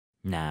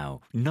Now,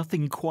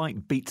 nothing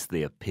quite beats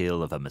the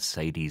appeal of a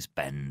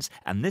Mercedes-Benz,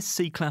 and this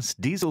C-Class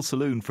diesel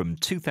saloon from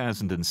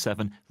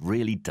 2007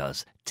 really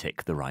does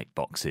tick the right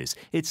boxes.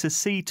 It's a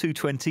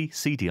C220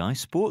 CDI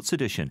Sports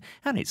Edition,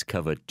 and it's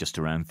covered just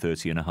around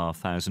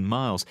 30,500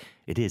 miles.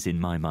 It is, in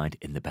my mind,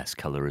 in the best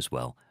colour as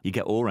well. You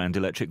get all-round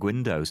electric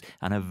windows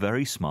and a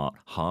very smart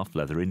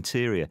half-leather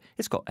interior.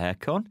 It's got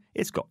aircon,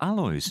 it's got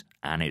alloys,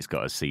 and it's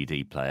got a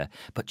CD player.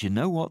 But you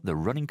know what? The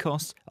running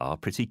costs are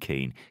pretty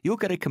keen. You'll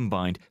get a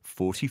combined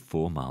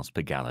 44 miles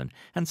per gallon,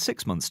 and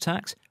 6 months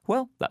tax,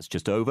 well, that's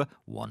just over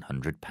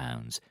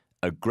 £100.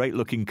 A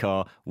great-looking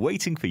car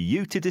waiting for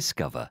you to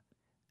discover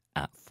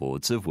at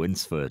Fords of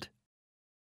Winsford.